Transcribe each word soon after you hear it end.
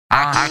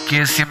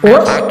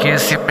Aquecimento,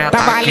 aquecimento,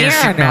 Tá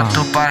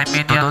aquecimento para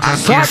menino.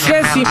 Só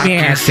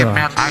aquecimento.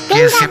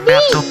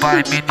 Aquecimento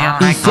para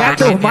menino. Isso é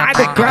turma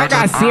do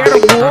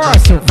Cangaceiro,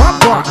 moço.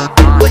 Vambora.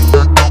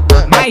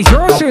 Mais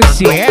um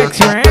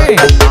sucesso, hein?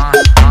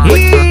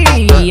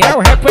 Ih, é o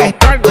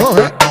repertório do...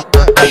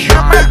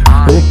 Chama.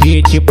 O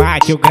beat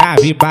bate, o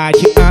grave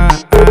bate.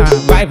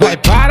 Vai,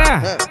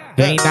 para.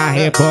 Vem na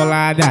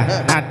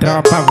rebolada, na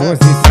tropa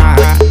você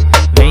sarra.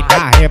 Vem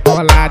na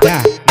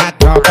rebolada, na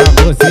tropa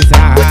você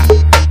sarra.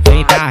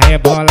 Vem na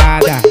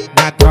rebolada,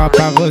 na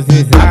tropa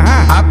você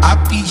sarra. A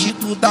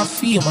pedido da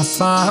firma,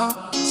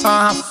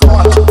 sarra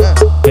forte.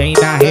 Vem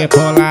na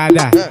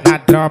rebolada, na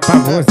tropa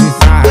você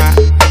sarra.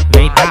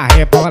 Vem na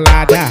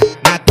rebolada,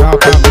 na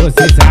tropa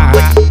você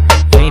sarra.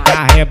 Vem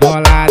na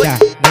rebolada,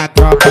 na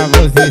tropa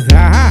você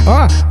sarra.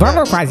 Ó,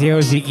 vamos fazer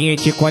o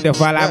seguinte, quando eu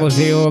falar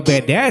você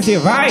obedece,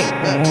 vai.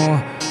 1,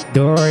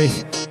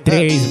 2,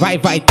 3, vai,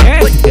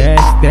 desce,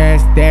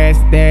 desce,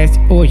 desce, desce.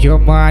 Hoje eu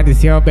mando,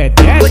 se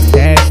obedece,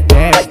 desce,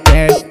 desce,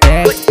 desce,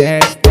 desce,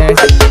 desce,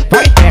 desce.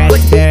 Vai, desce,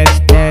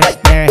 desce, desce,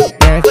 desce,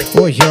 desce.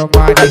 Hoje eu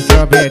mando, se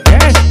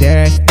obedece,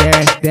 desce,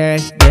 desce,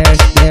 desce,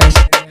 desce,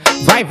 desce.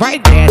 Vai,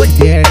 desce,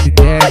 desce,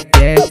 desce,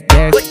 desce,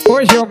 desce.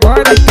 Hoje eu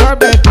mando, se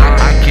obedece.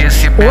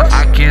 Aquecimento,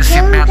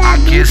 aquecimento,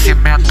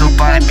 aquecimento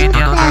para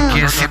menino.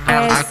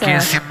 Aquecimento,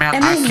 aquecimento,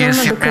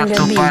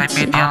 aquecimento para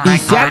menino.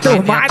 Isso é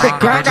turma do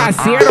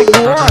Cangaceiro,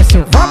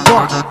 moço.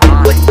 Vambora.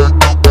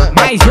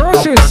 Mais um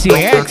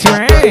sucesso,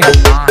 hein?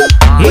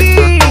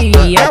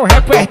 Ih, é o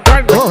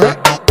repertório do...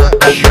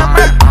 Chama.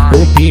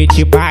 O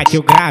beat bate,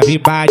 o grave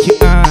bate.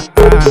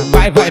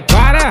 Vai,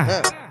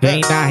 para.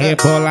 Vem na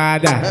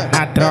rebolada,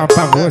 na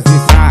tropa você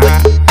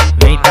sarra.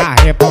 Vem na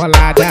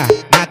rebolada,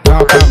 na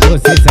tropa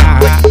você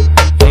sarra.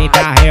 Vem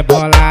na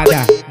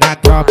rebolada, na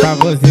tropa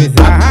você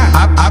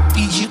sarra. A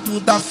pedido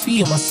da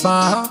firma,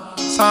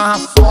 sarra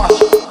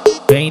forte.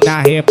 Vem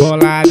na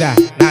rebolada,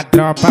 na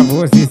tropa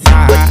você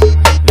sarra.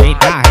 Vem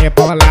na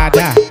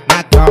rebolada,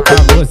 na tropa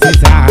você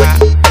sarra.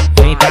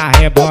 Vem na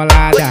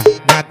rebolada,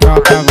 na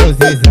tropa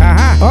você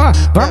sarra. Ó,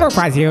 vamos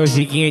fazer o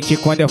seguinte,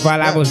 quando eu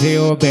falar você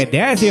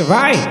obedece,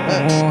 vai.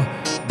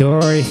 1,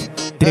 2,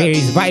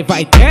 3, vai,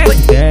 desce,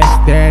 desce,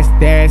 desce,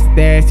 desce,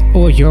 desce.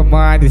 Hoje eu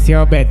mando, se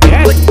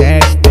obedece,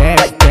 desce,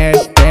 desce,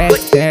 desce,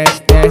 desce,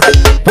 desce, desce.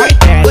 Vai,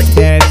 desce,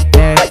 desce,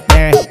 desce,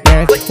 desce,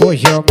 desce.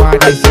 Hoje eu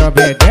mando, se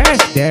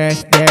obedece,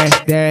 desce, desce,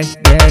 desce,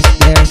 desce,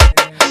 desce.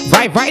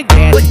 Vai,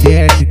 desce,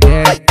 desce,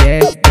 desce,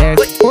 desce,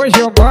 desce. Hoje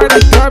eu mando,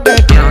 se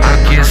obedece.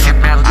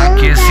 Aquecimento,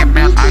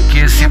 aquecimento,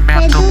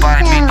 aquecimento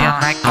para menino.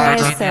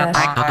 Essa é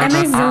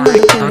mais uma do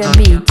Canga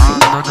Beat.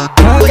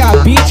 Canga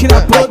Beat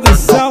na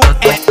produção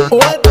é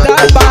outra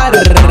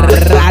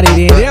parada,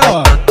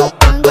 entendeu?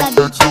 Canga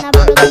Beat na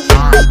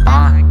produção, tá?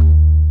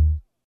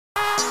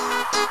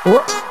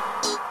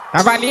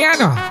 Tá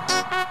valendo?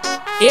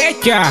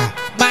 Eita,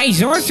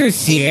 mais um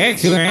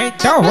sucesso, hein?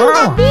 Então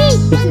vamos.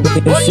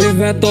 Esse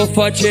vento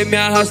forte me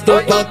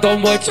arrastou pra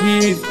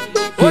automotivo.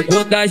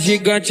 Segunda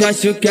gigante,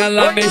 acho que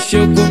ela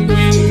mexeu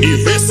comigo.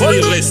 E vê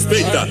se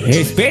respeita.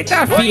 Respeita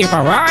a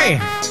firma,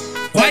 vai.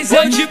 Faz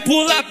eu de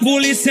pula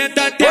e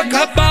senta até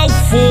acabar o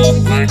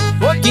fogo.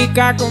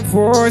 Quica com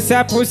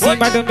força por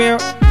cima do meu...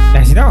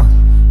 Desce não?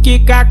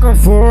 Quica com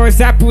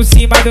força por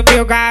cima do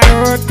meu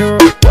garoto.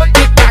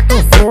 Quica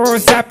com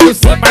força por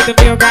cima do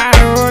meu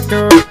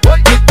garoto.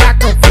 Quica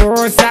com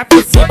força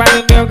por cima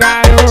do meu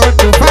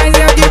garoto. Faz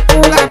eu de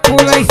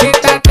pula e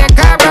senta até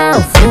acabar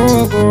o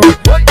fogo.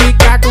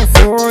 Quica com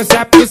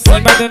força por cima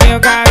do meu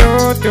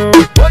garoto.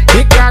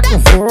 Quica com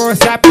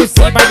força por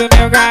cima do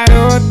meu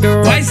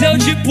garoto. Faz eu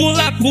de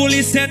pula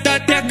e senta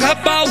até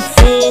acabar o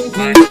fogo.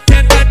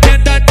 Tenta até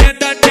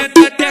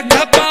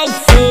acabar o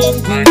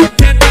fogo.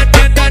 Tenta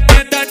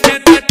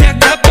até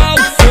acabar o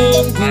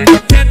fogo.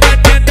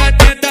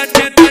 Tenta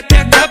até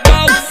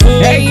acabar o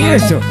fogo. É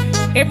isso,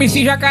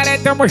 MC Jacaré,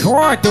 tamo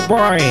junto,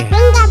 boy.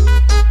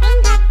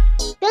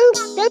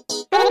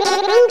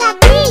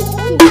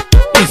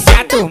 Isso é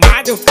a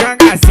turma do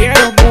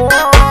Cangaceiro,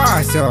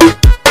 moço.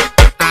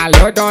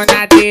 Alô,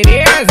 dona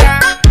Tereza.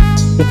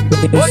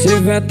 Esse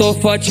vento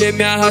forte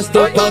me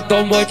arrastou pra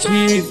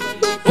automotivo.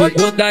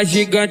 Segunda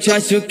gigante,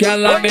 acho que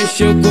ela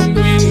mexeu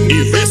comigo.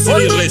 E vê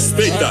se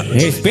respeita.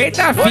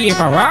 Respeita a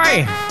firma,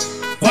 vai.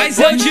 Faz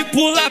eu de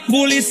pula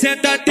e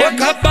senta até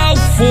acabar o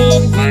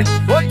fogo.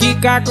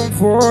 Quica com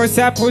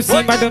força por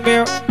cima do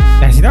meu...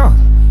 Desce não?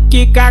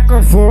 Quica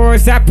com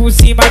força por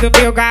cima do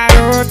meu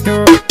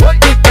garoto.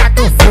 Quica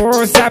com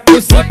força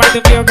por cima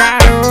do meu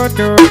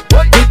garoto.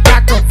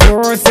 Quica com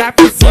força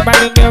por cima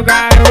do meu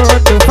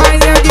garoto.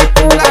 Faz eu de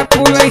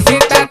pula e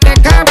senta até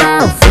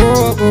acabar o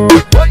fogo.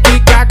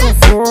 Quica com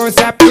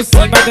força por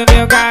cima do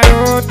meu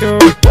garoto.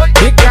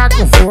 Quica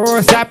com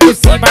força por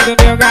cima do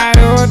meu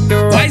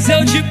garoto. Faz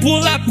eu de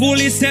pula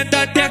e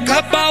senta até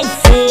acabar o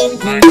fogo.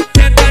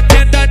 Tenta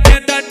até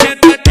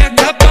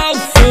acabar o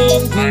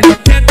fogo.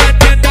 Tenta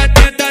até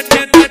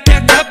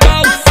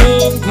acabar o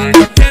fogo.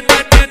 Tenta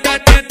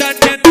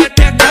até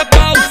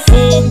acabar o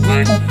fogo.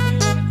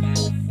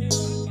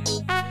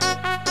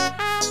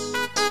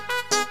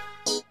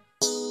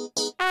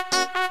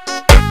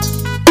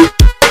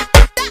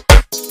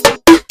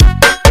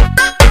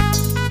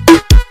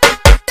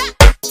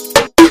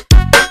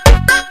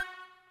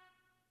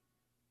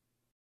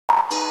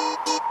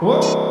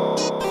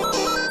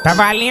 Tá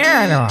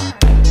valendo?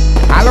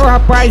 Alô,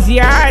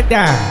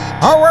 rapaziada,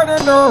 ó o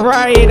ano novo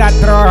aí da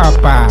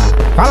tropa.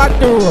 Fala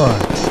tu,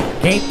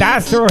 quem tá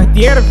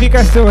sorteiro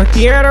fica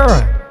sorteiro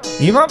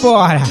e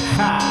vambora.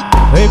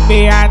 Foi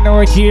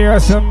meia-noite eu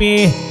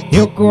sumi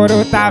e o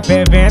couro tá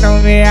fervendo.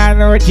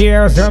 Meia-noite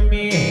eu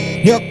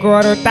sumi e o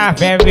couro tá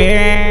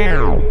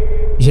fervendo.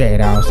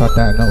 Geral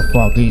soltando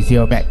fogos e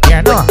eu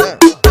metendo.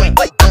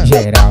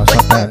 Geral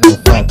soltando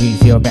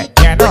fogos e eu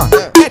metendo.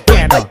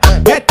 Metendo,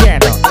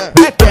 metendo,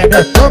 metendo,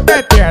 eu tô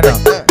metendo,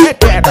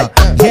 metendo.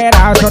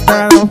 Geral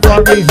soltando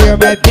fogos e eu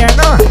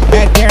metendo.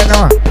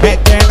 Metendo,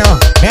 metendo,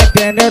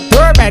 metendo, eu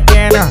tô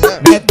metendo,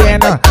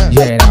 metendo.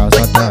 Geral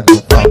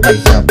soltando fogos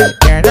e eu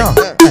metendo.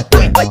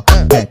 Metendo,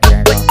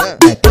 metendo,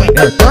 metendo,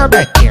 eu tô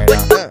metendo.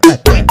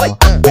 Metendo,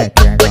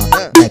 metendo,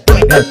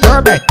 metendo, eu tô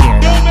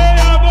metendo.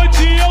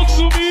 Meia-noite eu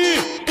sumi,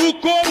 o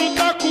couro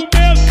tá com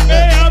medo.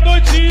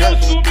 Meia-noite eu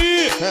sumi,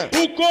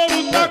 o couro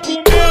tá com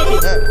medo.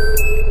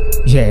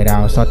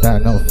 Geral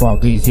soltando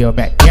fogos e eu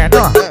metendo.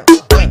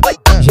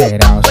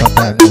 Geral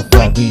soltando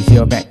fogos e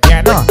eu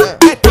metendo.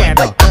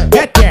 Metendo,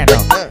 metendo,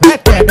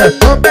 metendo, eu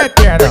tô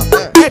metendo,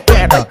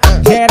 metendo.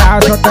 Geral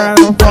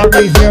soltando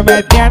fogos e eu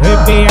metendo.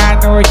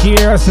 Meia-noite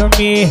eu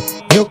sumi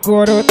e o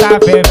couro tá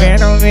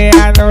fervendo.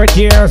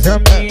 Meia-noite eu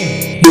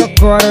sumi e o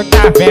couro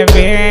tá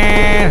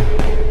fervendo.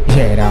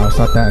 Geral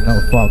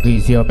soltando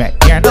fogos e eu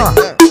metendo.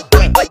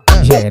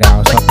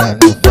 Geral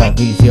soltando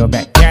fogos e eu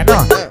metendo.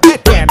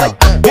 Metendo,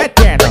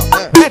 metendo,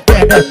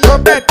 metendo, eu tô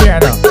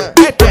metendo,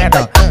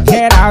 metendo.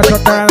 Geral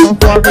soltando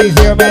fogos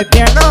e eu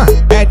metendo.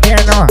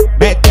 Metendo,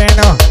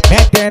 metendo,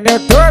 metendo, eu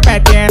tô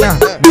metendo,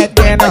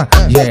 metendo.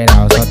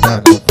 Geral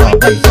soltando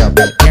fogos e eu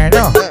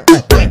metendo.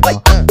 Metendo,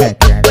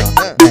 metendo,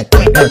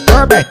 metendo, eu tô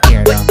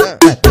metendo.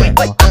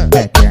 Metendo,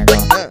 metendo,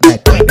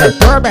 metendo, eu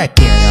tô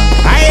metendo.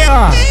 Aí ó,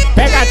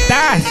 pega a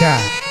taça,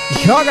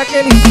 joga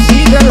aquele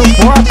cisma no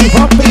copo e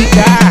vamos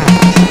brindar.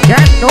 Que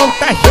ano novo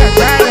tá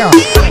chegando,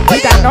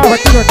 vida nova,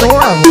 tudo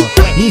novo.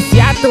 E se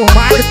a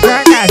turma do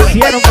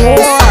Cangaceiro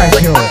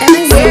gosto.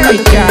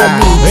 Eita,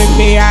 foi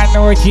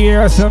meia-noite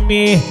eu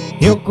sumi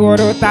e o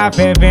couro tá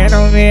fervendo.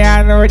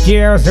 Meia-noite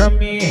eu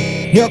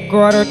sumi e o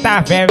couro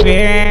tá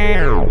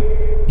fervendo.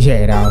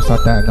 Geral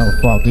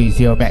soltando fogos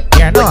e eu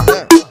metendo.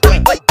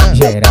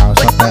 Geral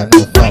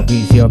soltando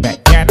fogos e eu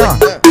metendo.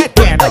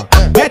 Metendo,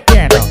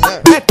 metendo,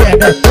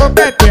 metendo, eu tô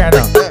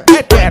metendo,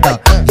 metendo.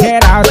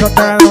 Geral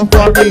soltando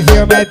fogos e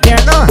eu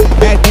metendo.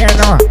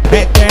 Metendo,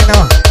 metendo,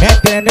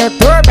 metendo, eu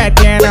tô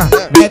metendo,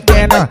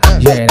 metendo.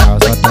 Geral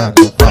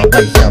soltando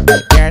fogos e eu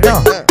metendo.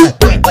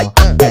 Metendo,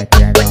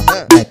 metendo,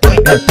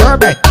 metendo, eu tô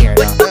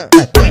metendo.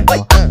 Metendo,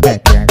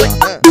 metendo,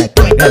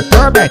 metendo, eu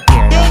tô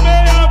metendo.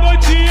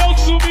 Meia-noite eu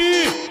sumi,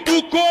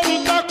 o couro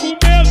tá com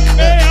medo.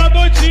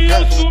 Meia-noite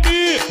eu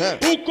sumi,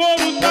 o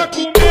couro tá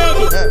com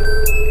medo.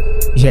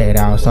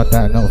 Geral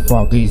soltando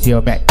fogos e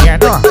eu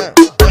metendo.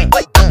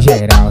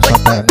 Geral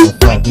soltando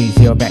fogos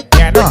e eu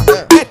metendo.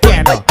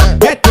 Metendo,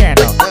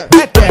 metendo,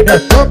 metendo, eu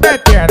tô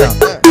metendo,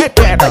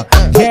 metendo.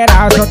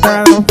 Geral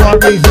soltando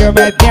fogos e eu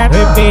metendo.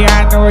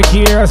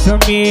 Meia-noite eu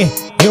sumi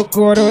e o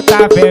couro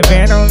tá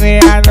fervendo.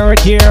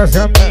 Meia-noite eu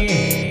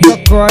sumi e o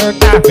couro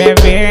tá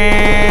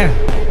fervendo.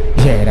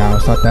 Geral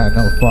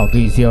soltando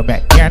fogos e eu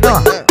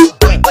metendo.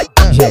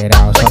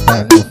 Geral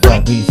soltando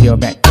fogos e eu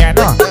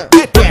metendo.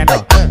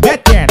 Metendo,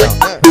 metendo,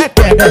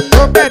 metendo, eu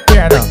tô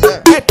metendo,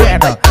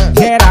 metendo.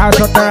 Geral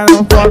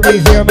soltando fogos e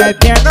eu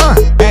metendo.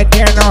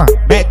 Metendo,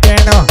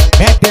 metendo,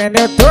 metendo,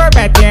 eu tô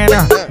metendo,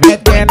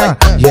 metendo.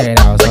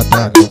 Geral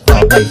soltando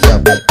fogos e eu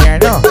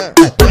metendo.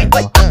 Metendo,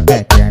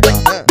 metendo,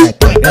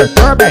 metendo, eu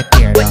tô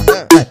metendo.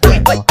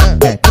 Metendo,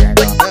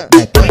 metendo,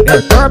 metendo,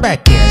 eu tô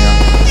metendo.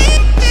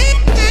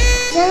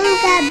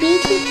 Lança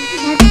beat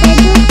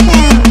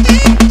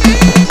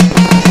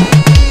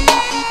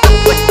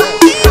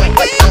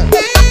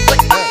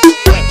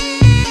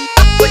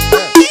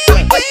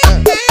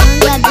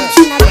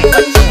na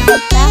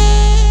produção.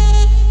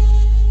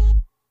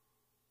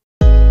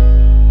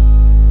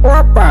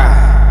 Opa!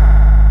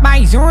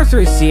 Mais um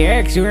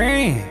sucesso,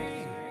 hein?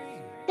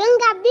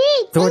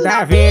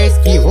 Toda vez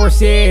que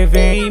você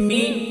vem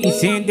me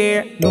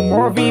incender no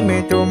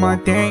movimento,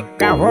 mantém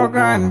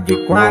cavalgando de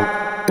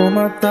quatro.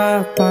 Toma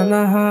tapa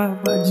na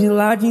raba, de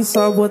ladinho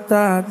só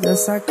botar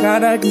dessa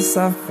cara de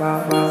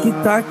safada que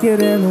tá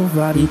querendo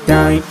variar.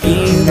 Então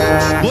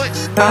empina,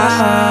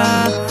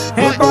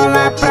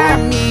 rebola pra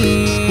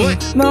mim,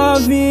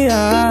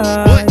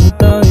 novinha.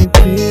 Então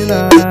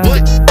empina,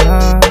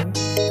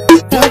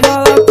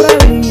 rebola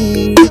pra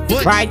mim.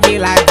 vai de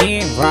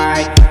ladinho,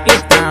 vai,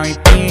 então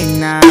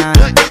empina,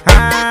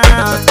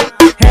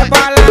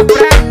 rebola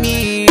pra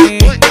mim,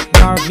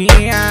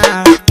 novinha.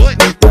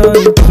 Então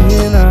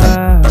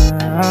empina,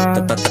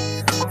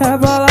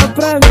 rebola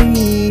pra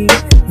mim,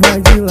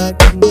 vai de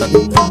ladinho.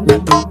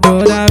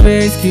 Toda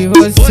vez que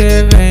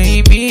você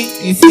vem me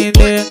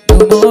incender no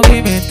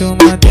movimento,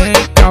 mantém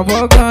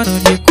cavalgando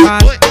de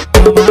quatro.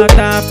 Toma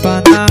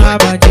tapa na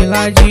raba de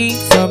ladinho,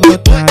 só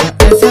botada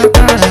essa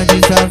cara de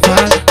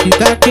safado que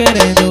tá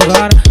querendo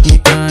vara.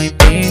 Então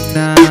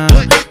empina,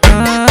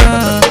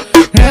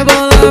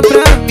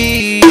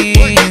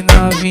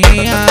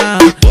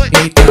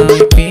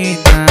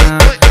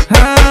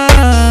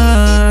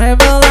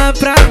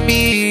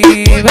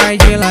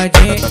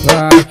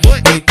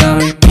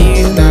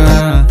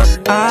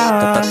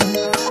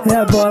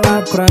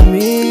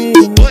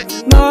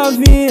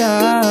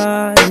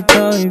 Novinha,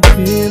 então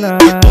empina.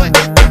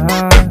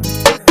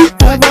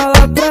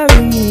 Rebola pra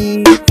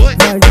mim,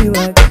 vai de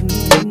ladinho.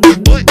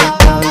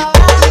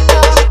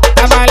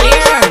 Tá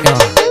valendo?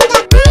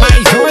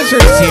 Mais um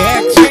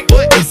sucesso.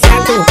 Esse é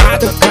a turma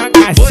do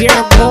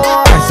Cangaceiro,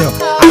 moço.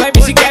 Alô,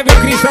 MC Kevin e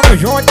Cris, tamo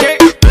junto, hein?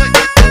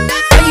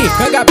 Aí,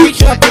 Canga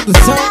Beat na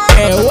produção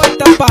é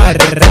outra parada.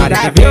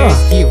 Cada vez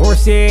que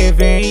você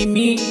vem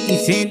me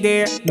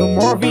incender no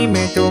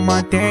movimento,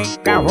 mantém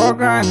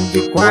cavalgando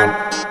de quadro.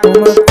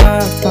 Toma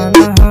tapa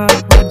na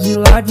raba, de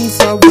ladinho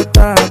só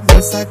botado.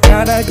 Essa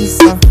cara de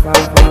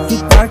safado que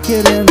tá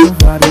querendo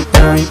vários.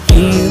 Então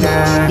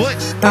empina,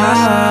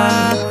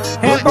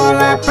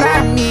 rebola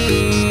pra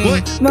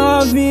mim.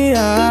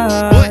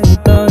 Novinha,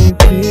 então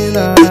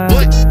empina.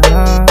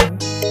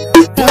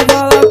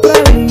 Rebola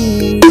pra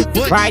mim.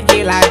 Vai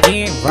de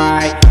ladinho,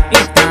 vai,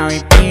 então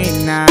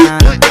empina.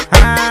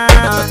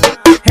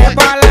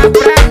 Rebola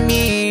pra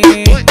mim,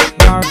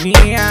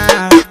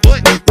 novinha.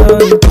 Então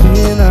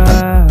empina.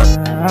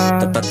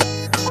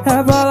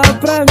 Rebola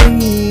pra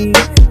mim,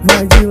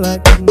 vai de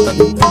ladinho.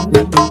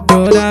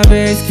 Toda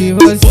vez que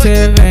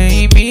você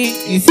vem me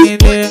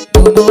incender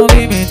o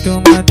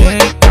movimento, mantém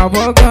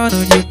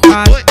cavalgando de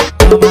quatro.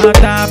 Toma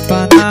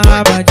tapa na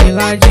raba de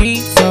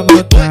ladinho, só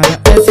botada.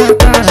 Essa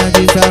cara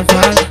de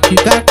safado que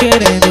tá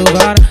querendo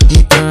vara.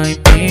 Então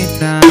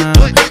empina,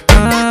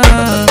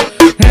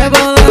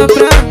 rebola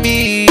pra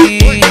mim,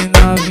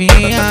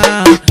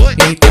 novinha.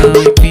 Então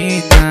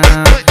empina,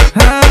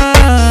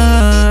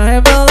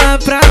 rebola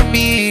pra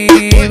mim,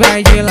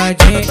 vai de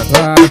ladinho,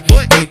 vai.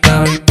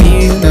 Então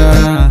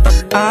empina,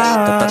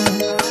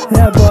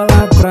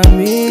 rebola pra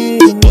mim.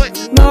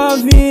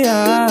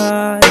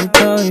 Novinha,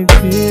 então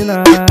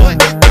empina.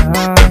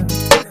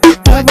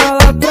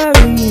 Rebola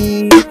pra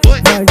mim,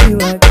 vai de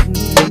ladinho.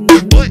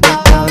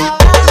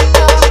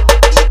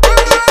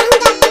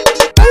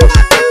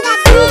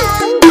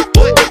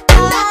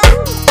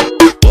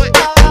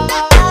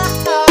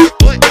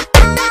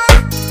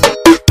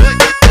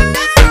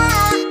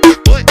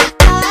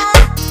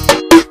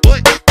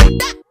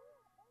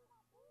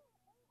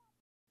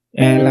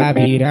 ela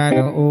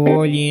virando o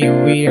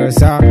olhinho e eu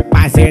só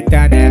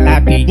macetando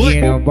ela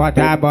pedindo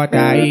bota,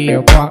 bota aí,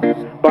 eu boto.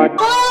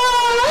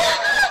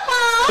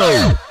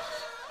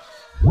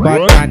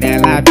 Bota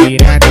nela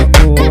virando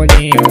o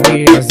olhinho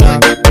e eu só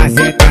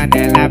macetando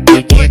ela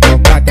pedindo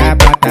bota,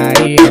 bota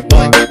aí, eu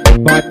boto.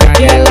 Bota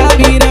nela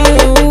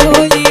virando o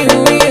olhinho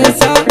e eu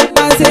só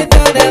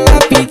macetando ela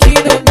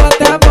pedindo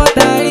bota,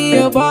 bota aí,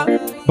 eu boto.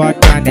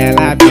 Bota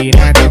nela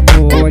virando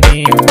o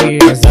olhinho e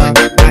eu só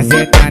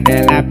macetando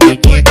ela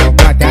pedindo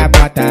bota,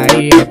 bota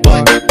aí, eu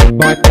boto.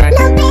 Bota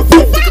Não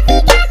precisa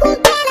ficar com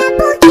pena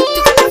porque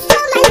eu não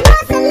sou mais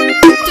moça lá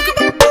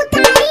da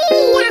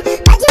putaria.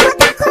 Pode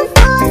botar com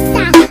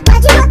força,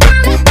 pode botar,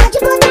 pode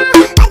botar,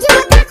 pode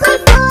botar com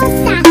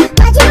força.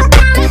 Pode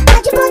botar,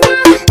 pode botar,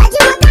 pode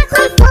botar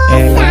com força.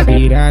 ela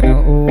virando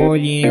o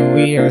olhinho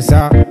e eu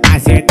só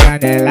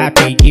macetando ela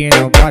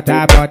pedindo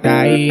bota, bota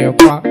aí, eu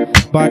boto.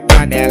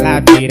 Bota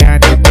nela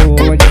virando o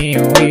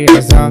olhinho e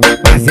eu só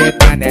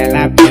macetando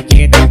ela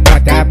pedindo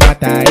bota,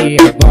 bota aí,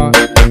 eu boto.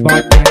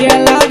 Bota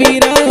ela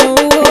virando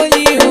o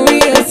olhinho e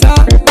eu só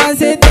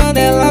macetando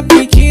ela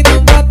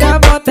pedindo bota,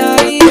 bota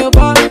aí, eu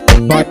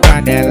boto.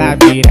 Bota nela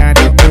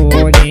virando o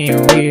olhinho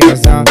e eu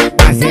só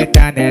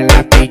macetando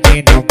ela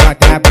pedindo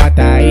bota,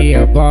 bota aí,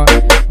 eu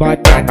boto.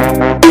 Bota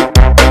nela.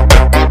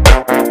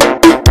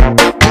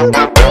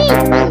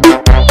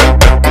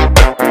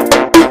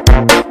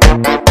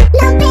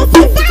 Não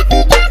precisa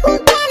ficar com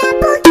pena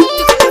porque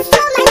eu não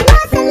sou mais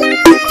moça lá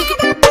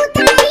da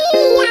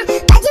putaria.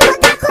 Pode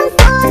botar com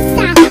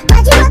força,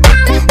 pode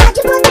botar,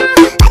 pode botar,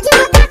 pode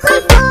botar com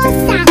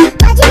força.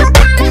 Pode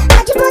botar,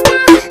 pode botar,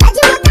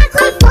 pode botar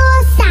com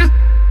força.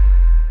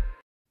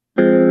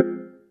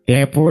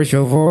 Tempo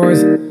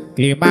chuvoso,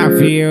 clima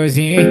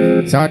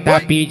friozinho, só tá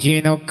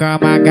pedindo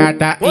cama,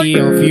 gata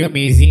e um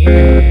filmezinho.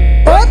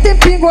 Ô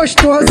tempinho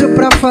gostoso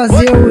pra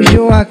fazer o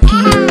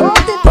Joaquim.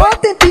 Ô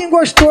tempinho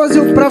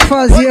gostoso pra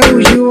fazer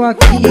o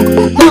Joaquim.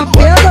 Na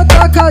pedra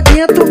taca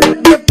dentro,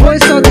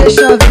 depois só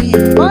deixa vir.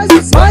 Mas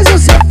o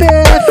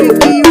CPF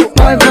que o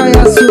pai vai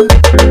assumir.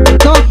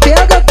 Na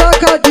pedra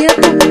taca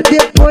dentro,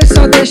 depois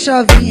só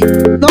deixa vir.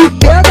 Na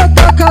pedra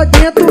taca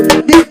dentro,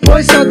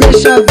 depois só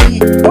deixa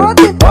vir. Ô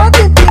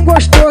tempinho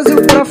gostoso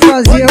pra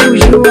fazer o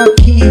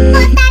Joaquim.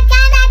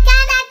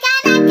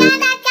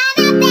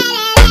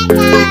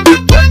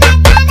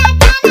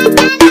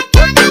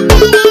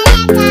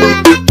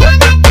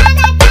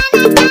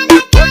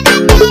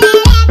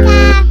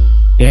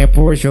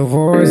 Tempo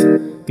chuvoso,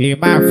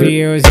 clima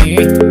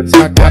friozinho,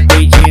 só tá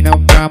pedindo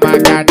cama,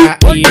 gata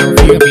e um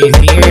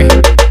filmezinho.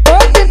 Ô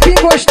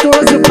tempinho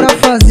gostoso pra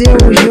fazer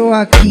o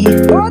Joaquim.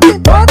 Ô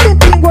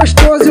tempinho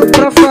gostoso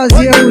pra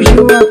fazer o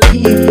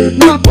Joaquim.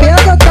 Na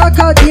pedra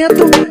taca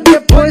dentro,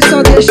 depois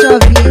só deixa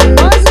vir.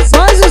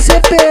 Mas o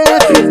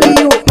CPF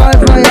que o pai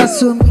vai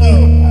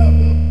assumir.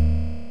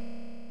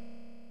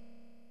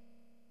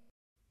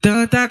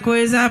 Tanta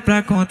coisa pra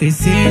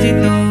acontecer de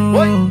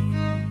novo.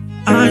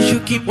 Acho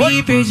que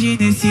me perdi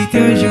nesse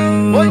teu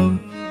jogo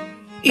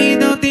e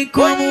não tem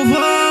como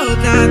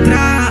voltar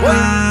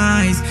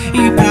atrás.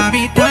 E pra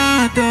mim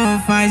tanto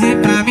faz, e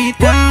pra mim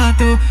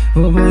tanto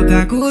vou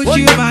voltar a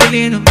curtir o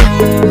baile no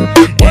morro.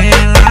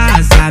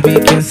 Ela sabe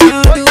que eu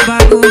sou do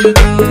bagulho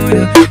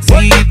doido.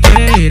 Se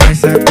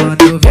interessa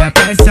quando vê a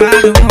peça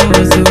do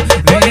moço.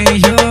 Vem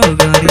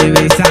jogando e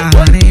vem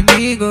sarrando em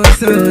mim,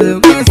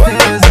 gostoso,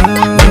 gostoso.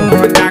 Vou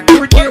voltar a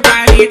curtir o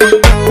baile no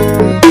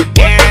morro.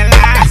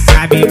 Ela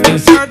sabe que eu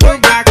sou do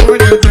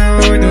bagulho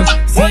doido.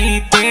 Se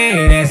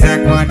interessa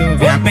quando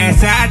vê a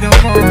peça do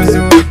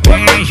moço.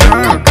 Vem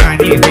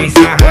jogando e vem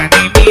sarrando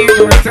em mim,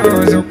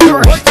 gostoso,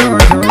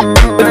 gostoso.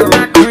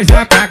 Tanta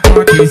coisa pra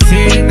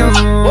acontecendo.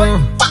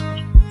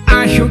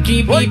 Acho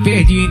que me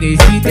perdi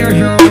nesse teu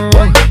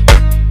jogo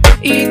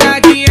e não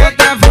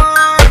adianta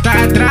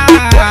voltar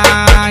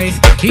atrás.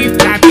 E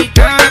pra mim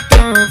tanto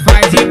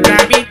faz, e pra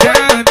mim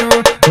tanto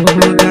vou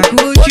voltar a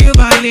curtir o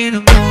baile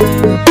no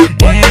morro.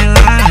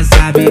 Ela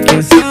sabe que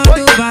eu sou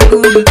do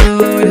bagulho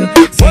doido.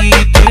 Se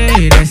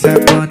interessa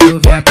quando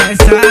vê a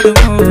peça do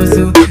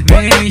moço.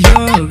 Vem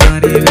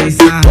jogando e vem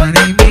sarrando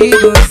em mim,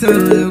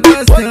 gostoso,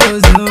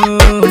 gostoso.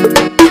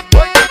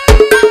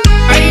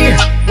 Aí,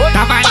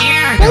 tá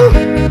valendo?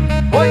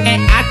 É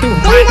a turma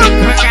do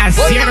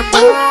Cangaceiro,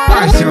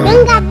 moço.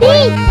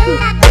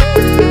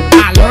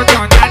 Alô,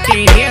 dona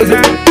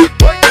Tereza,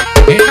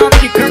 em nome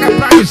de Canga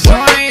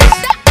Produções.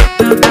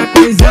 Tanta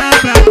coisa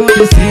pra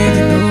acontecer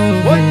de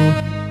novo.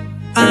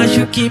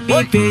 Acho que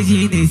me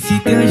perdi nesse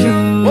teu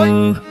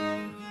jogo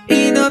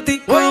e não tem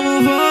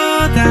como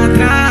voltar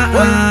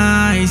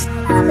atrás.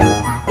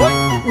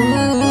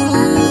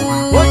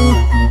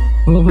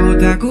 Vou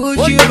voltar a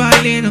curtir o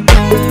baile no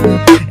morro.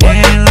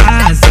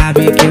 Ela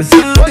sabe que eu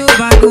sou do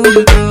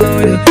bagulho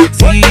doido.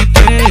 Se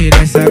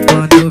interessa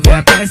quando vê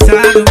a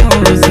peça do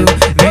moço.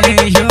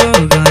 Vem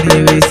jogando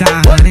e vem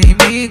sarrando em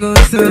mim,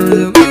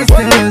 gostoso,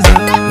 gostoso.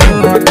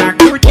 Vou voltar a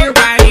curtir o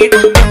baile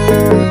no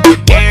morro.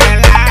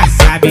 Ela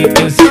sabe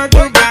que eu sou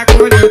do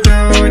bagulho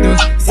doido.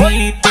 Se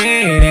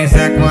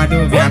interessa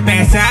quando vê a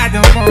peça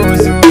do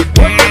moço.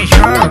 Vem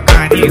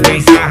jogando e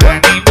vem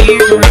sarrando em mim,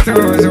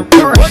 gostoso,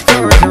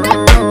 gostoso.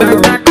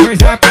 Tanta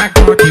coisa pra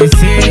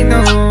acontecendo.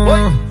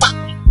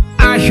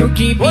 Acho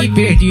que me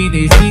perdi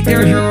nesse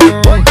teu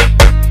jogo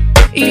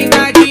e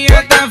não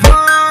adianta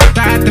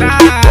voltar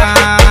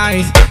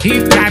atrás. E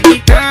pra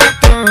mim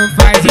tanto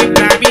faz, e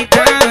pra mim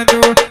tanto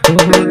vou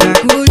voltar a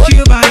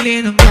curtir o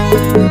baile no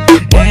morro.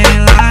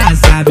 Ela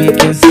sabe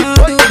que eu sou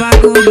do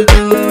bagulho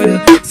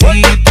doido. Se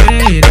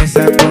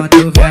interessa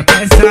quando vê a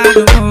peça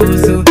do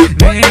moço.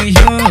 Vem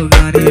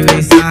jogando e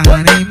vem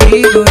sarrando em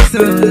mim,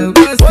 gostoso,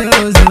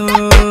 gostoso.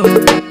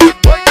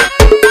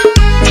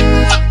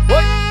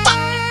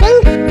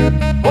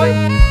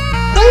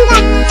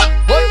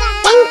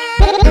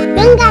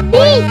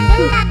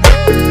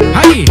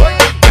 Aí,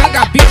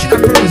 Canga Beat na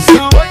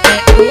produção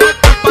é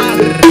outra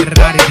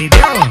parada,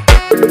 entendeu?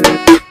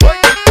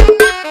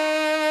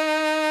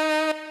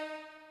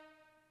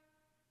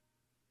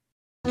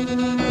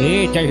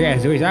 Eita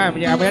Jesus, a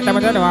mulher tá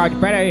mandando áudio,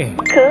 pera aí.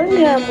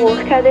 Canga, amor,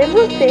 cadê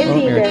você, Oh,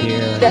 vida? meu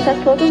Deus. Já tá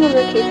todo mundo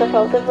aqui, só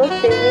falta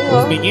você, viu?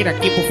 Os meninos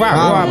aqui, por favor,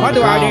 Calma, manda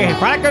o áudio aí. calma.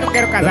 Fala que eu não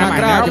quero casar mais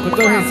Grade, não. com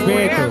todo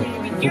respeito,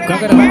 o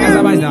Canga não vai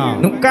casar mais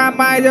não. Nunca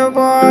mais eu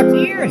volto,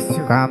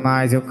 nunca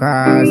mais eu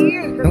caso,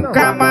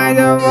 nunca mais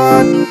eu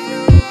volto,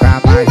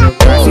 nunca mais eu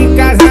caso. Se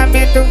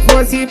casamento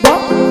fosse bom,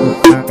 o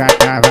Canga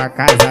tava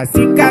casado.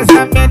 Se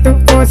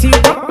casamento fosse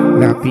bom, o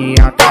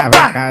Lampião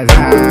tava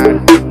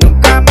casado.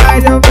 Nunca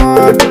mais eu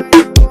volto,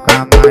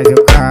 nunca mais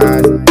eu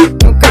caso,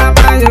 nunca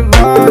mais eu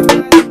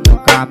volto,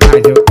 nunca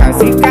mais eu caso.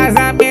 Se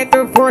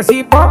casamento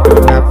fosse bom,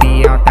 o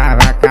Lampião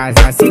tava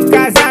casado. Se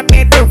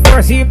casamento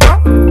fosse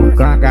bom, o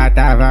Canga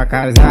tava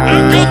casado.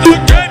 É que eu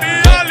troquei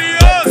minha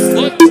aliança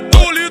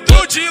no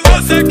litro de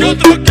lança. É que eu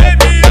troquei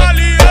minha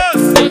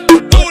aliança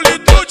no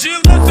litro de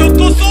lança. Eu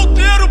tô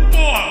solteiro,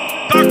 porra.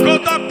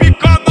 Tacando a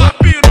pica na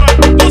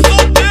piranha. Tô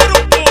solteiro,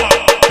 porra.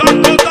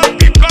 Tacando a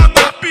pica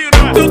na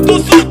piranha. Eu tô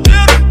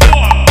solteiro,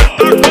 porra.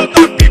 Tacando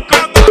a pica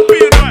na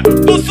piranha.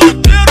 Tô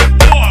solteiro,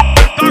 porra.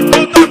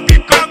 Tacando a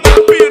pica na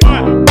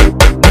piranha.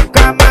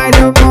 Nunca mais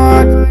eu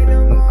volto,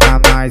 nunca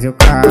mais eu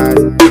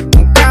caso,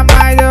 nunca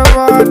mais eu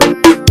volto,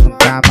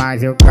 nunca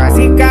mais eu caso.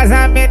 Se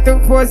casamento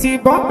fosse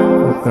bom,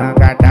 o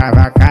Canga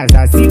tava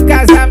casado. Se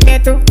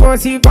casamento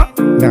fosse bom,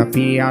 o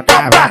Lampião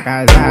tava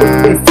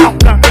casado. Esse é o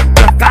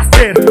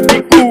cangaceiro,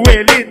 de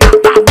coelho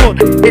na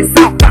luta. Esse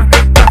é o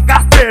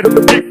cangaceiro,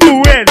 de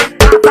coelho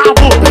na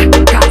luta.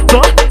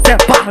 Casou,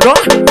 separou,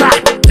 tá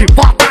de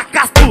volta com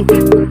as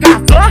putas.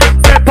 Casou,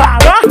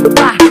 separou,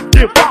 tá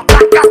de volta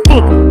com as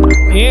putas.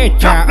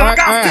 Eita,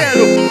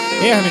 Cangaceiro.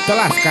 eu me tô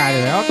lascado,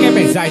 velho. Olha que é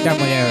mensagem da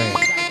mulher,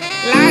 velho.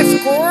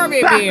 Lascou,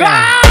 bebê.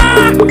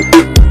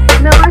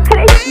 Não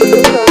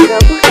acredito, Canga,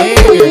 por que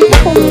você fez isso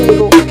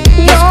comigo?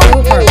 Que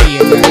Desculpa, ódio!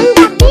 vida.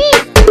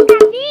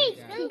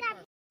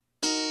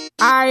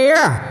 Aí,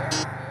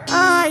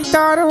 ai, vai,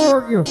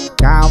 Torugo.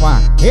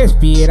 Calma,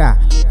 respira,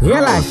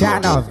 relaxa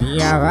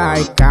novinha,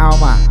 vai.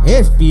 Calma,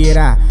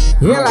 respira,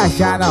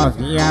 relaxa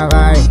novinha,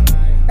 vai.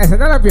 Essa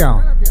não é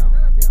lampião?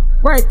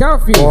 Vai então,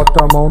 filho.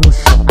 Bota a mão no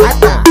chão. Ah,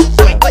 tá.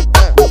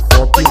 O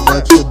foco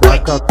vai te dar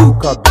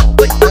catucadão.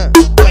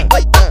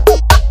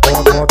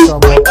 Bota a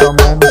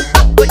mão no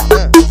chão.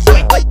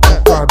 O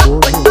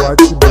cardoso vai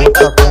te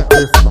botar com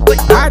pressão.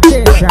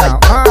 Atenção,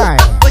 oi.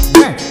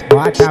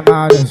 Bota a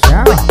mão no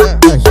chão,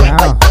 no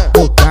chão.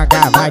 O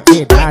canga vai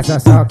te dar só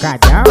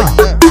socadão,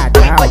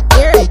 cadão.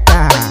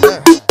 Eita.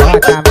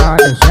 Bota a mão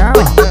no chão,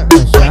 no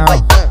chão.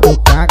 O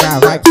canga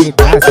vai te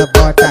dar só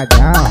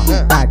botadão,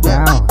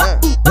 cadão.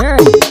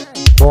 Ei.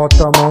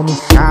 Bota a mão no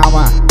chão.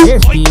 Calma,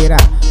 respira,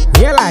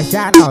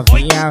 relaxa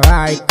novinha,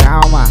 vai.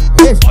 Calma,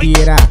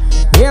 respira,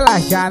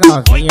 relaxa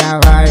novinha,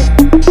 vai.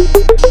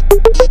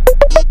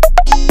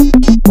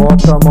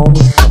 Bota a mão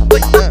no chão.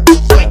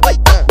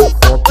 O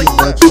foco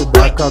vai te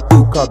dar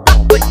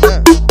catucadão.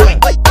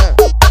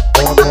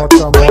 Bota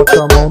a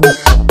mão no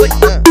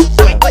chão.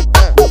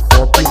 O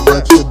foco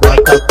vai te dar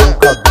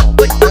catucadão.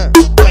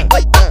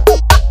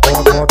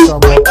 Bota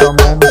a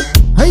mão no chão.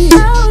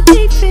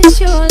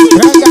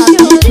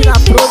 Cangaceiro na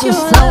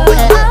produção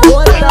é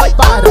outra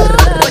parada.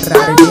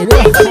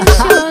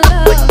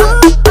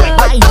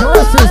 Mais um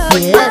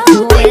sucesso,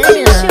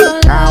 hein?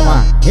 Calma,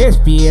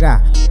 respira,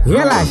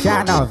 relaxa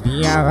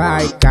novinha,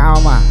 vai.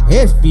 Calma,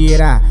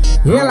 respira,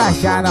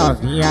 relaxa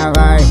novinha,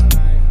 vai.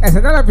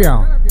 Essa não é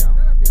lampião?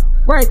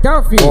 Vai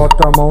então, filho.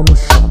 Bota a mão no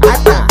chão. Ah,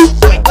 tá.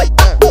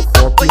 O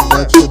foco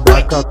vai te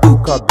dar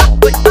catucadão.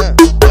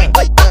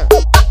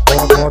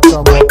 Bota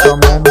a mão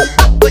no chão.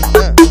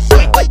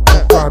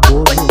 O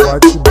cardoso vai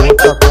te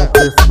botar com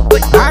pressão.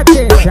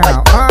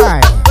 Atenção, oi.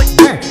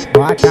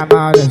 Bota a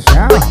mão no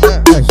chão,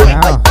 no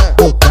chão.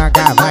 O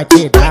canga vai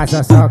te dar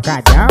só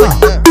socadão,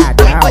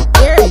 cadão.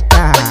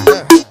 Eita.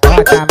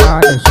 Bota a mão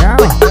no chão,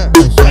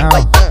 no chão.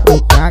 O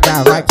canga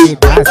vai te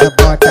dar só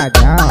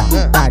botadão,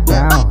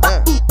 cadão.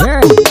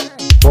 Ei.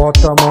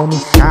 Bota a mão no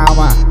chão.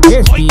 Calma,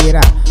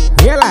 respira,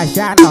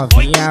 relaxa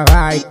novinha,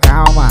 vai.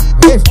 Calma,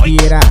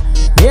 respira,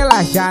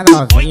 relaxa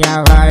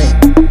novinha, vai.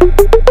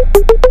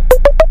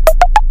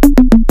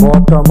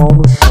 Bota a mão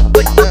no chão.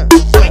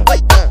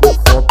 O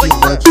foco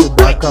vai te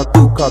dar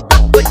catucadão.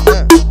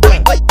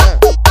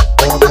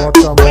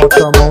 Bota a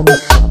mão no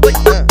chão.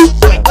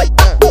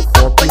 O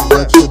foco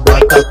vai te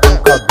dar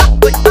catucadão.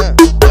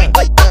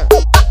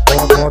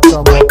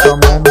 Bota a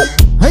mão no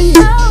chão.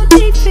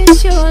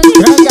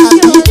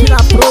 Cangaceiro na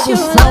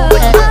produção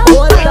é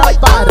outra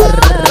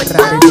parada.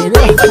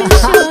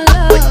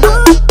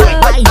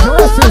 Mais um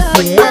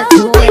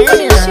sucesso, hein?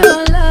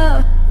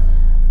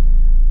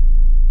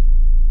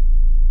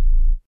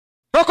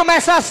 Vou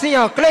começar assim,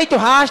 ó. Cleito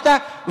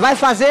Rasta vai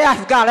fazer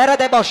as galera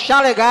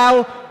debochar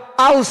legal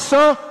ao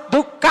som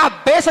do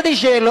Cabeça de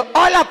Gelo.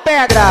 Olha a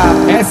pedra!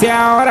 Essa é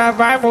a hora,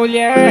 vai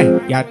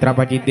mulher, e a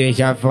tropa de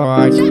deixa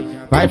forte.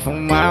 Vai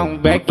fumar um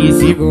beck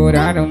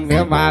segurando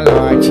meu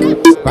malote.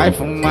 Vai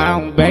fumar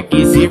um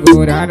beck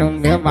segurando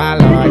meu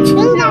malote.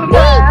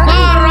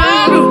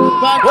 Caralho,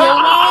 bateu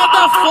uma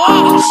onda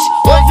forte.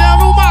 Tô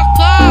vendo uma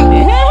cara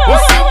em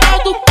cima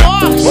do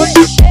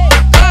poste.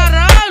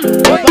 Caralho,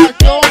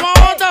 bateu uma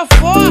onda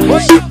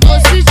forte. Tô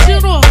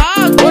sentindo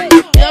rato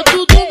dentro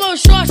do meu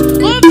short.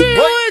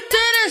 Novinho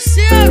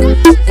interesseiro,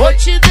 vou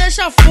te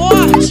deixar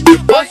forte.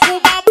 Vai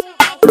fumar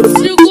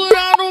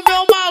segurando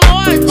meu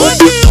malote.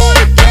 Novinho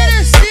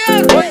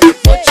interesseiro,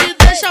 vou te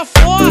deixar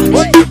forte.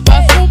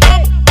 Vai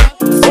fumar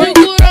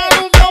segurando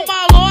meu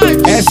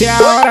malote. Essa é a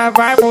hora,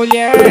 vai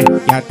mulher,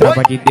 e a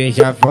tropa de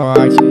deixa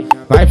forte.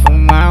 Vai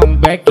fumar um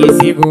beck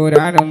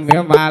segurando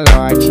meu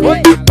malote.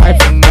 Vai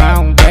fumar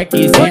um beck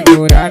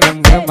segurando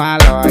meu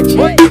malote.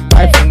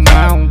 Vai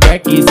fumar um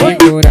beck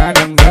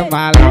segurando meu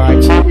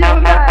malote.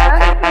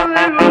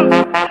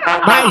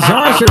 Mais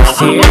um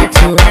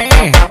sucesso,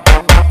 hein?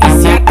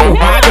 Esse é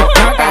turma do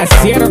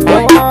Cangaceiro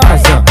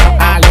moço.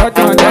 Alô,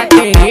 dona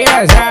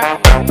Tereza.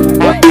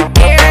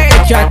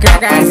 Eita,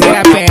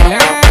 Cangaceira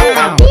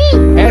pelão.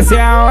 Essa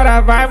é a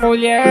hora, vai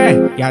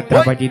mulher, e a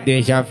tropa de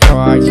deixa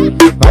forte.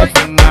 Vai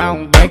fumar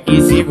um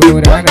beck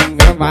segurando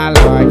meu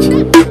malote.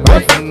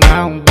 Vai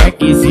fumar um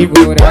beck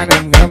segurando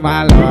meu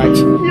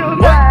malote.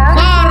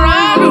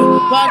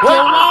 Caralho,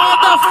 bateu uma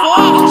onda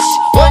forte.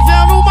 Tô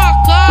vendo uma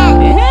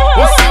cara em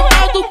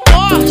cima do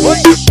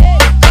poste.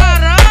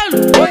 Caralho,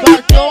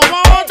 bateu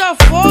uma onda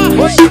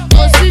forte.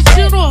 Tô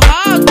sentindo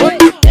rato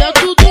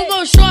dentro do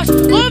meu short.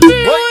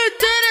 Novinho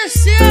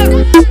interesseiro,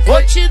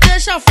 vou te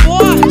deixar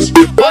forte.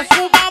 Vai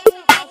fumar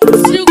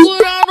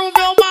segurando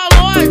meu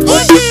malote.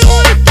 Novinho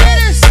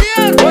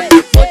interesseiro,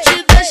 vou te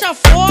deixar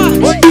forte.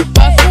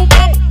 Vai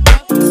fumar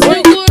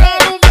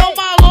segurando meu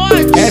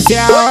malote. Essa é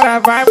a hora,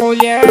 vai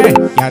mulher,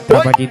 e a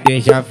tropa de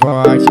deixa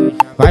forte.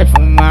 Vai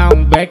fumar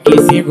um beck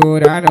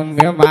segurando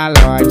meu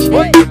malote.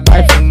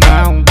 Vai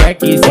fumar um beck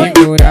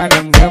segurando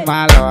meu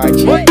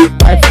malote.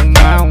 Vai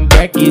fumar um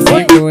beck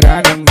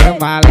segurando meu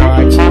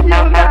malote.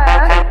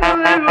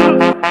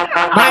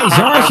 Mais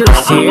um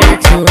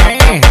sucesso,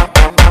 hein?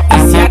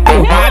 Esse é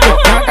turma do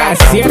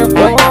Cangaceiro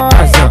moço.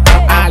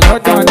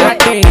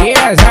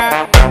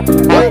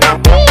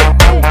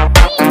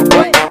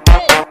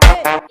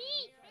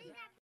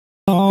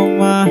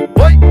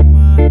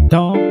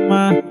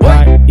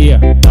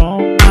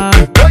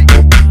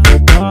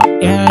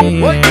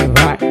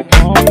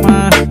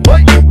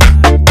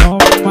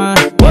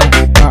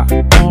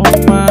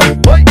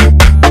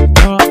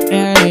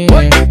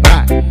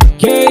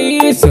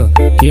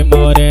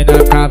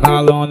 morena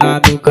cavalona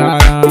do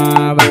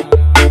caramba,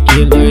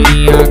 que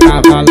loirinha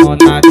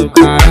cavalona do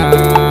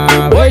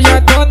caramba. Hoje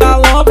eu tô na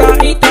lombra,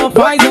 então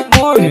faz um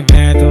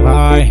movimento,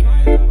 vai.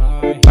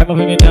 Vai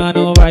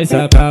movimentando, vai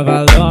essa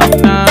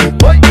cavalona.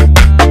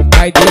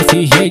 Vai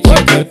desse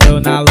jeitinho que eu tô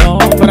na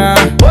lombra.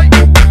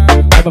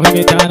 Vai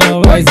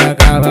movimentando, vai essa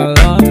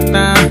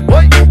cavalona.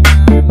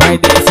 Vai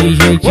desse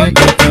jeitinho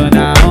que eu tô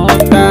na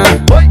onda.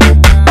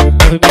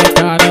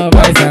 Movimentando,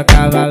 vai essa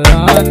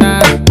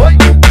cavalona.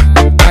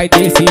 Vai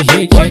desse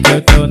jeitinho que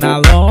eu tô na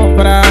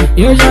lombra.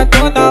 Eu já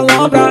tô na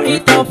lombra,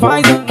 então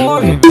faz um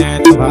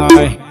movimento,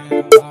 vai.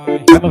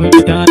 Vai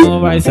movimentando,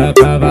 vai essa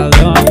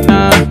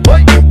cavalona.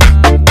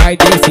 Vai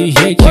desse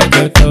jeitinho que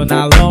eu tô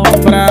na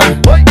lombra.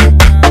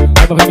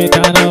 Vai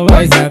movimentando,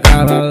 vai essa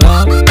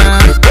cavalona.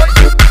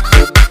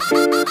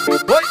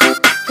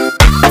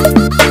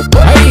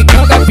 Aí,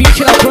 Canga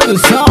 20 na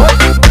produção.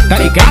 Tá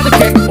ligado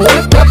que é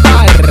outra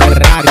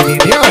parada,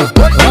 entendeu?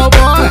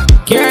 Vambora,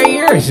 que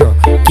é isso?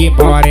 Que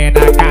morena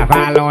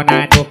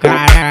cavalona do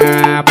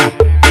caramba,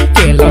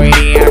 que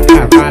loirinha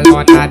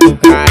cavalona do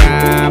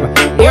caramba.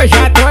 Eu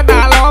já tô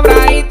na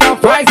lombra, então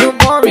faz um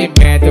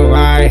movimento,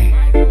 vai.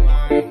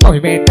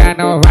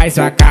 Movimentando, vai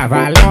sua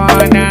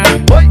cavalona.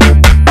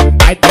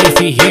 Vai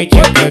desse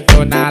jeitinho que eu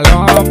tô na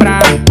lombra.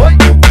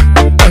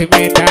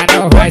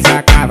 Movimentando, vai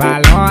sua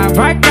cavalona.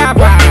 Vai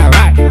cavala,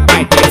 vai.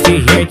 Vai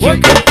desse jeitinho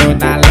que eu tô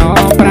na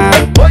lombra.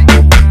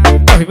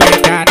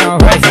 Movimentando,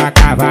 vai sua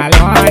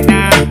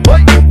cavalona.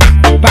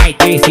 Vai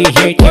desse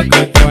jeitinho que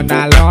eu tô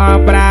na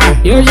lombra.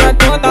 Eu já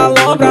tô na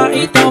lombra,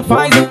 então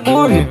faz um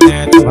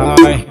movimento,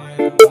 vai.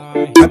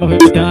 Vai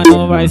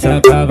movimentando, vai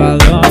sua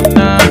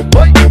cavalona.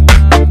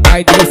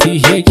 Vai desse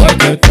jeitinho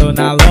que eu tô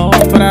na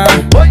lombra.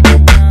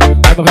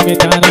 Vai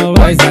movimentando,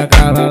 vai essa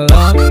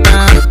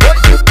cavalona.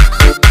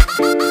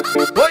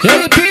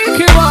 Ele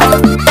pique,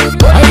 mano.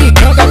 Aí,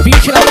 Canga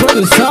 20 na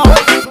produção.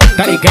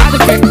 Tá ligado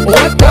que é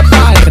outra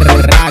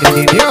parada,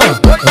 entendeu?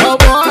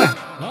 Vambora.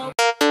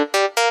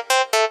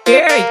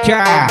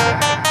 Eita,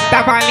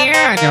 tá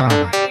valendo.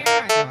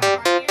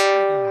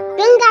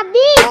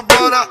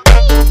 Vambora.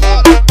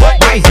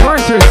 Mais um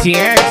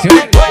sucesso.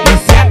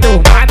 Isso é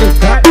turma do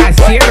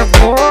Cangaceiro,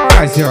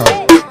 moço.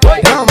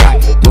 Então vai.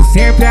 Tu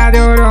sempre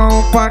adorou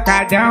um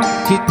pancadão.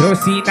 Te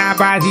trouxe na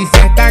base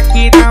certa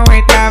que não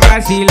entra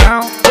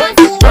vacilão.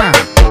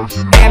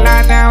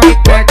 Ela não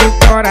entrega o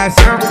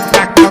coração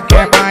pra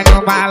qualquer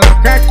mano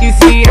maluca que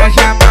se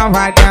acha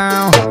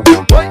malvadão.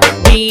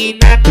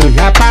 Menina, tu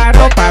já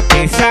parou pra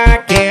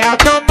pensar que é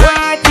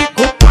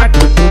automático quando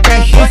tu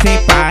mexe sem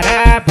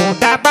parar.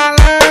 Bunda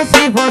balança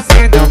e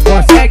você não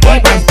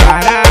consegue mais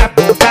parar.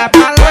 Bunda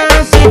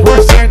balança e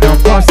você não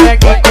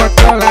consegue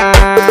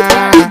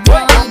controlar.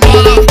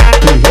 Menina,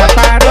 tu já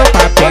parou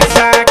pra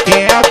pensar que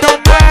é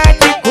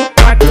automático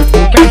quando tu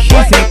mexe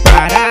sem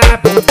parar.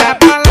 Bunda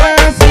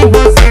balança e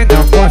você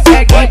não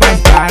consegue mais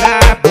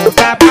parar.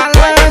 Bunda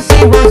balança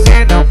e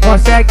você não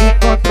consegue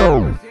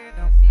controlar.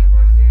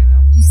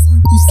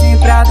 Tu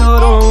sempre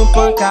adorou um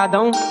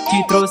pancadão.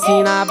 Te trouxe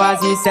na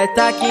base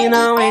certa que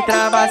não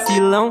entra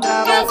vacilão.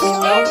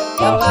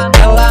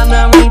 Ela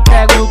não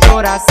entrega o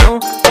coração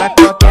pra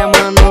qualquer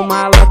mano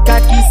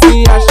maluca que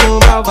se acha um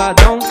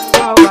malvadão.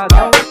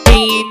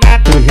 Menina,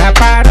 tu já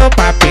parou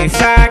pra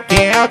pensar que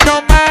é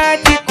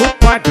automático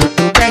quando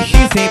tu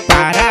mexe sem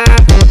parar.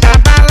 Bunda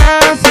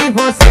balança e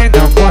você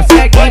não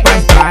consegue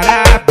mais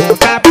parar.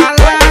 Bunda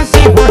balança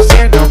e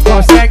você não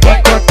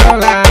consegue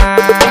controlar.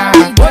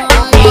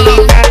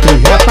 Menina, tu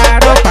já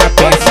parou pra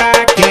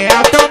pensar que é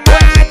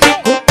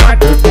automático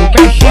quando tu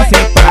mexe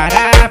sem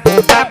parar.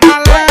 Bunda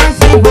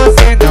balança e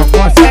você não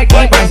consegue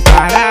mais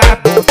parar.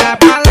 Bunda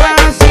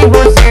balança e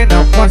você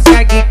não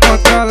consegue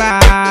controlar.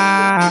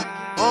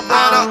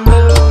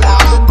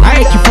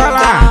 Aí te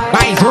falar,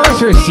 mais um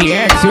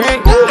sucesso,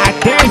 hein?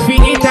 Até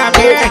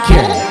infinitamente.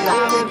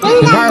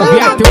 Tu vai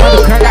ouvir a turma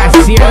do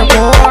Cangaceiro,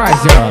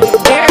 moço.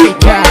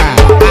 Eita,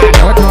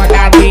 a dona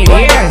da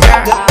beleza.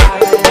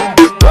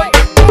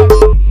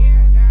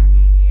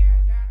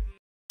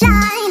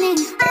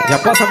 Já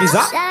posso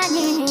avisar?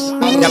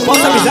 Já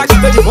posso avisar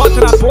que tô de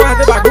volta na porra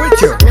do bagulho,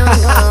 tio?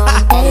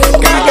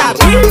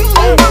 Cagapi,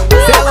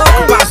 cê é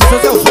louco, parça, sou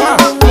seu fã.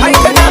 Aí,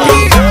 Cagapi,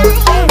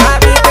 a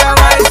vida é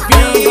mais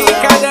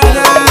pica,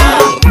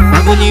 danada.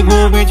 Bagulho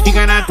envolvente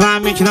fica na tua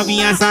mente,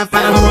 novinha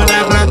safada, vou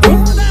mandar pra tu.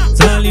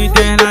 Solo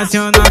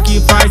internacional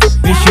que faz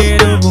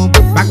mexer o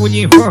bumbum. Bagulho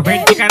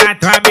envolvente fica na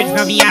tua mente,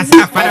 novinha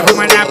safada, vou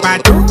mandar pra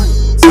tu.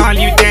 Solo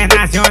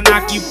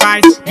internacional que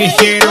faz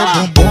mexer o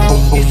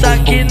bumbum. Isso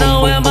aqui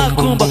não é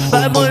macumba,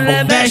 vai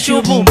mulher, mexe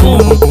o bumbum.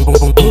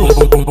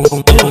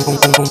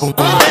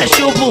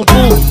 Mexe o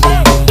bumbum.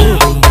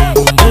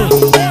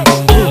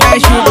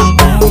 Mexe o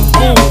bumbum.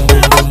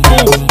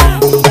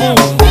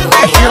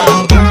 Mexe o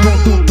bumbum.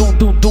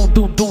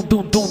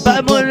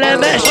 Vai mulher,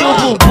 mexe o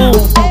bumbum.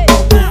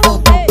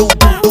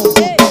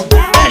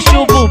 Mexe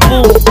o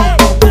bumbum.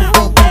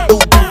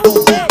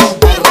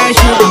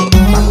 Mexe o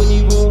bumbum. Bagulho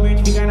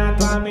envolvente fica na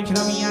tua mente,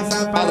 novinha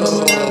safada.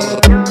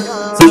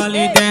 Solo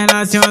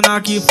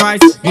internacional que faz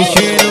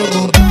mexer o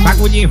bumbum.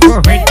 Bagulho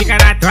envolvente fica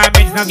na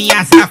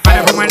novinha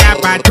safada, vou mandar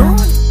pra tu.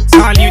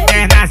 Solinho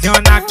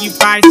internacional que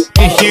faz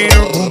mexer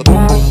o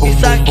bumbum.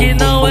 Isso aqui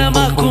não é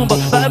macumba,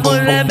 vai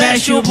mulher,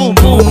 mexe o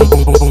bumbum.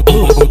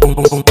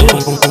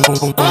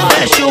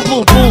 Mexe o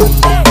bumbum.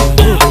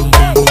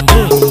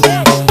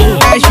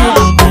 Mexe o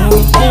bumbum.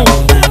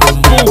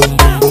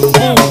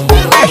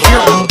 Mexe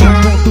o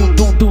bumbum.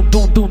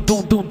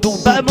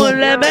 Vai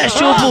mulher,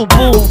 mexe o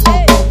bumbum.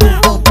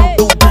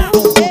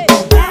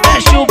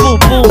 Mexe o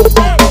bumbum.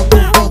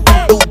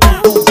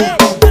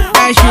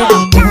 Mexe o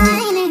bumbum.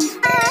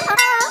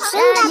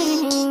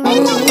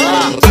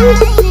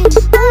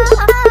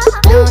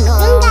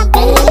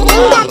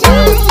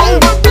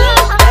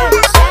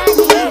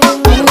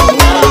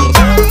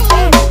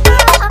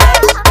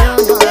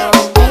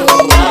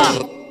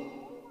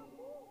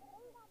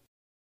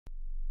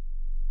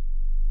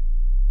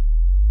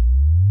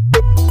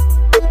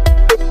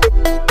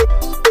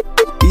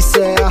 Isso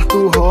é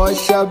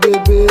Arrocha,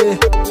 bebê,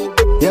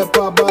 e é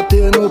pra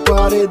bater no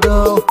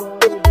paredão.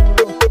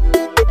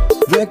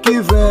 Vem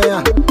que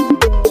venha.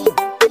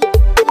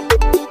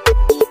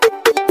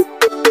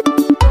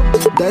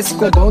 Desce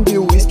com bom de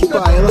uísque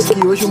pra elas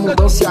que hoje o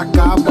mundão se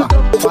acaba.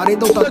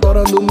 Paredão tá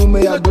adorando no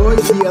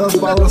 62 e elas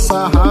balançam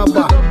a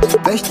raba.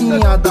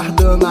 Festinha das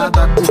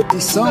danadas,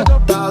 curtição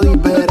tá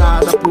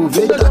liberada.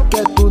 Aproveita que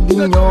é tudo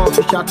em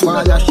off,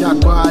 chacoalha,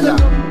 chacoalha.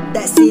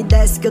 Desce,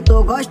 desce que eu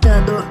tô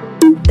gostando.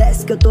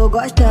 Desce que eu tô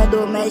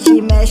gostando.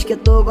 Mexe, mexe que eu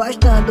tô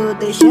gostando.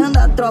 Deixando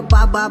a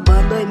tropa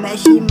babando. E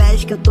mexe,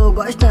 mexe que eu tô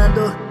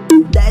gostando.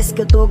 Desce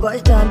que eu tô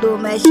gostando.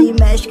 Mexe,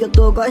 mexe que eu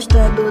tô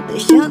gostando.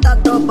 Deixando a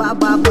tropa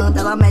babando.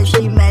 Ela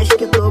mexe, mexe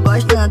que eu tô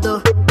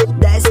gostando.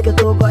 Desce que eu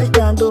tô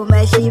gostando.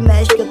 Mexe,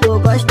 mexe que eu tô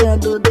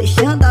gostando.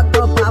 Deixando a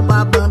tropa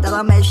babando.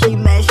 Ela mexe,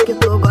 mexe que eu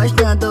tô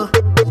gostando.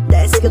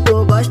 Desce que eu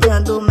tô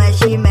gostando.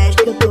 Mexe, mexe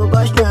que eu tô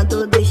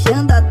gostando.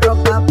 Deixando a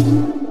tropa.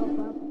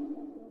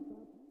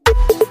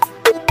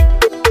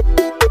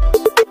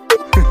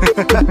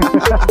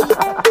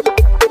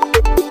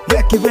 Vem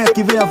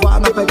aqui, vem a vá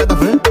na pegada,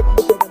 vem.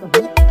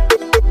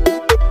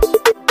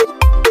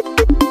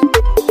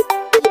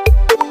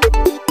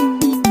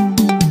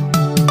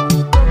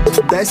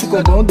 Desce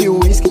com bom de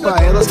uísque pra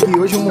elas que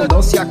hoje o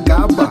mundão se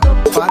acaba.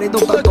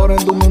 Paredão tá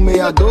adorando no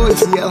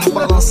 62 e elas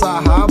balançam a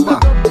raba.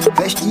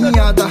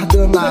 Festinha das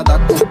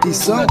danadas,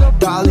 curtição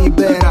tá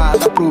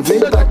liberada.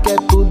 Aproveita que é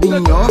tudo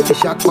em off,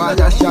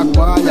 chacoalha,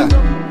 chacoalha.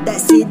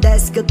 Desce,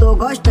 desce que eu tô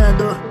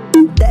gostando.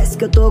 Desce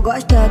que eu tô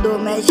gostando.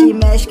 Mexe,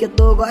 mexe que eu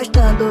tô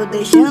gostando.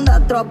 Deixando a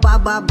tropa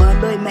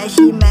babando. E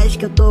mexe, mexe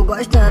que eu tô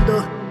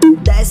gostando.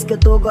 Desce que eu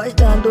tô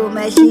gostando.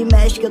 Mexe,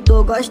 mexe que eu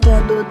tô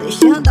gostando.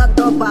 Deixando a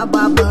tropa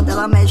babando.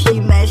 Ela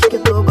mexe, mexe que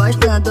eu tô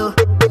gostando.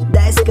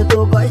 Desce que eu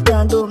tô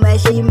gostando.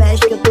 Mexe,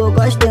 mexe que eu tô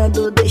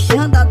gostando.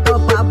 Deixando a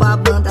tropa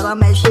babando. Ela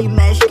mexe,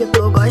 mexe que eu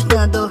tô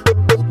gostando.